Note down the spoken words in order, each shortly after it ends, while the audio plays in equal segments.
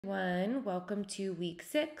Welcome to week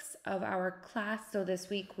 6 of our class. So this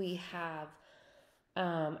week we have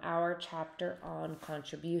our chapter on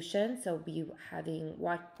contribution. So be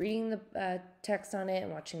reading the text on it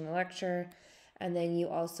and watching the lecture, and then you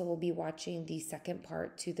also will be watching the second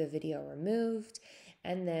part to the video removed,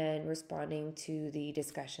 and then responding to the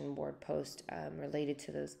discussion board post related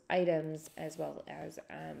to those items, as well as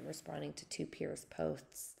responding to two peers'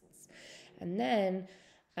 posts. And then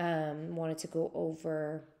wanted to go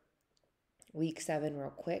over week 7 real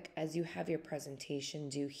quick, as you have your presentation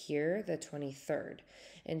due here the 23rd.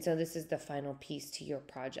 And so this is the final piece to your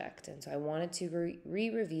project. And so I wanted to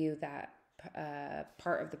review that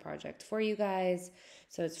part of the project for you guys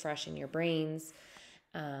so it's fresh in your brains.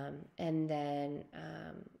 And then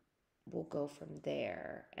we'll go from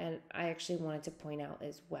there. And I actually wanted to point out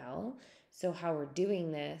as well, so how we're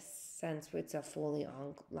doing this, since it's a fully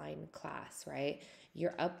online class, right?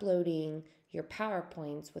 You're uploading your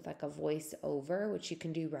PowerPoints with like a voiceover, which you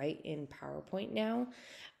can do right in PowerPoint now.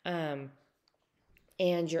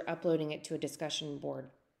 And you're uploading it to a discussion board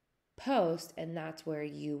post, and that's where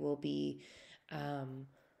you will be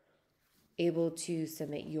able to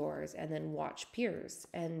submit yours and then watch peers.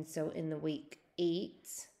 And so in the week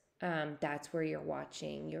 8, that's where you're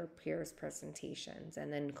watching your peers' presentations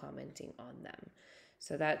and then commenting on them.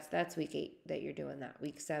 So that's week 8 that you're doing that.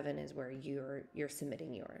 Week 7 is where you're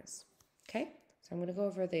submitting yours. Okay, so I'm going to go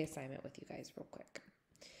over the assignment with you guys real quick.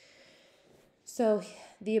 So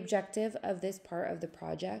the objective of this part of the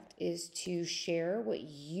project is to share what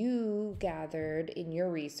you gathered in your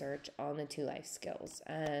research on the 2 life skills,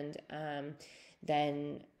 and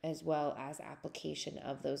then as well as application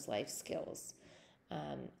of those life skills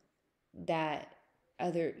that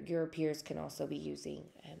your peers can also be using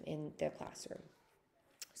in their classroom.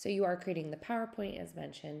 So you are creating the PowerPoint as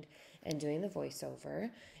mentioned and doing the voiceover,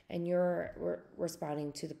 and you're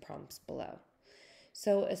responding to the prompts below.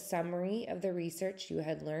 So a summary of the research you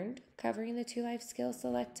had learned covering the 2 life skills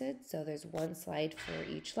selected. So there's 1 slide for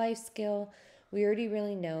each life skill. We already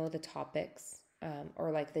really know the topics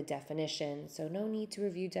or like the definition. So no need to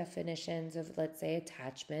review definitions of, let's say,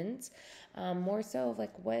 attachments. More so of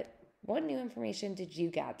like what new information did you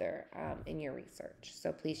gather in your research?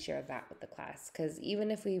 So please share that with the class, because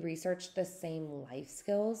even if we research the same life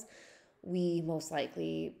skills, we most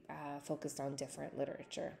likely focused on different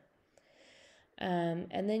literature.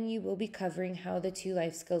 And then you will be covering how the 2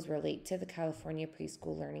 life skills relate to the California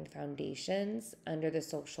Preschool Learning Foundations under the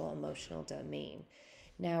social emotional domain.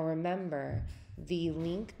 Now remember, the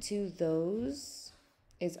link to those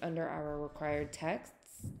is under our required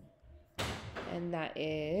texts, and that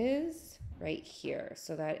is right here.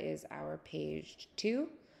 So that is our page 2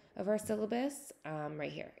 of our syllabus.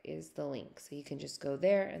 Right here is the link. So you can just go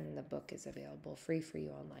there, and the book is available free for you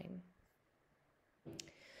online.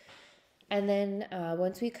 And then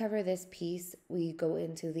once we cover this piece, we go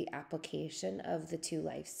into the application of the 2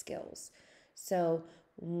 life skills. So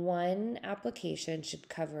one application should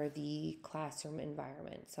cover the classroom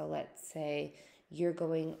environment. So let's say you're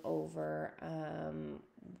going over,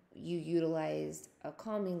 you utilized a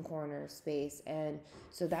calming corner space, and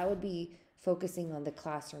so that would be focusing on the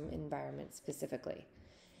classroom environment specifically,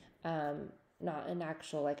 not an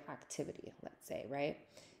actual like activity, let's say, right?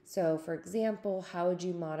 So for example, how would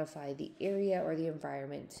you modify the area or the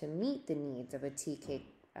environment to meet the needs of a TK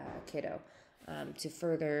kiddo to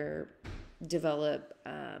further develop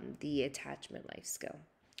the attachment life skill?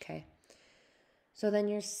 Okay. So then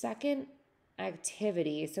your second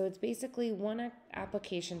activity, so it's basically one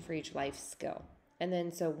application for each life skill. And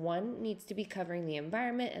then so one needs to be covering the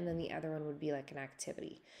environment, and then the other one would be like an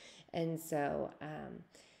activity. And so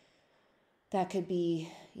that could be,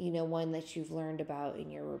 one that you've learned about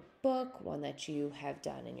in your book, one that you have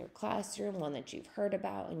done in your classroom, one that you've heard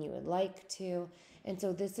about and you would like to. And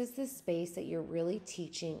so this is the space that you're really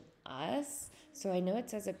teaching us. So I know it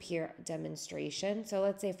says a peer demonstration. So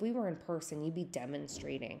let's say if we were in person, you'd be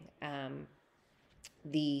demonstrating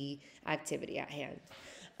the activity at hand.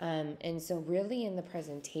 And so really in the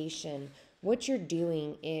presentation, what you're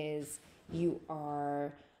doing is you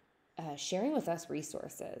are sharing with us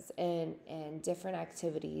resources and different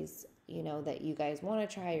activities, that you guys want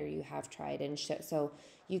to try or you have tried. And so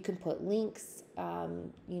you can put links,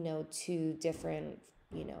 to different,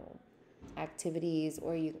 activities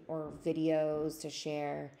or videos to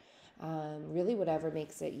share. Really whatever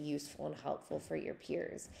makes it useful and helpful for your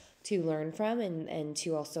peers to learn from and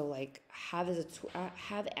to also like have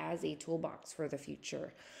as a toolbox for the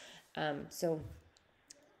future. A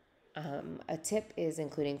tip is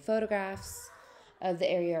including photographs, of the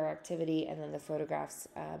area or activity, and then the photographs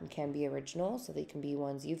can be original, so they can be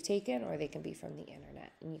ones you've taken or they can be from the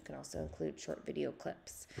internet, and you can also include short video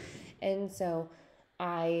clips. And so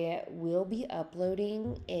I will be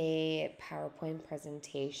uploading a PowerPoint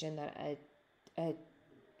presentation that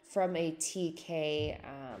from a TK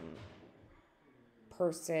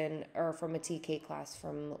person, or from a TK class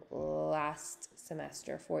from last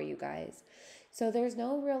semester for you guys. So there's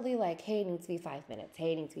no really like, hey, it needs to be 5 minutes.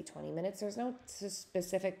 Hey, it needs to be 20 minutes. There's no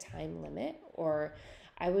specific time limit, or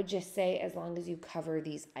I would just say as long as you cover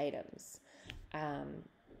these items,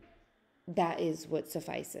 that is what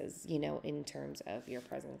suffices, in terms of your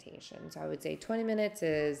presentation. So I would say 20 minutes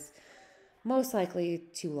is most likely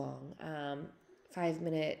too long. 5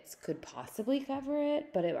 minutes could possibly cover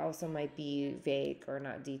it, but it also might be vague or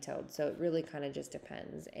not detailed. So it really kind of just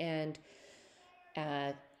depends. And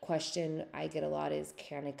question I get a lot is,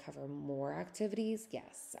 can I cover more activities?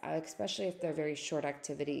 Yes, especially if they're very short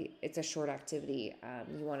activity. It's a short activity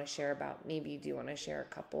you want to share about. Maybe you do want to share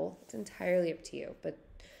a couple. It's entirely up to you. But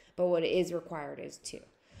what is required is two.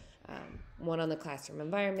 One on the classroom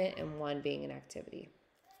environment and one being an activity.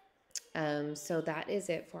 So that is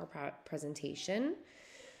it for our presentation.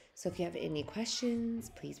 So if you have any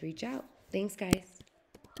questions, please reach out. Thanks, guys.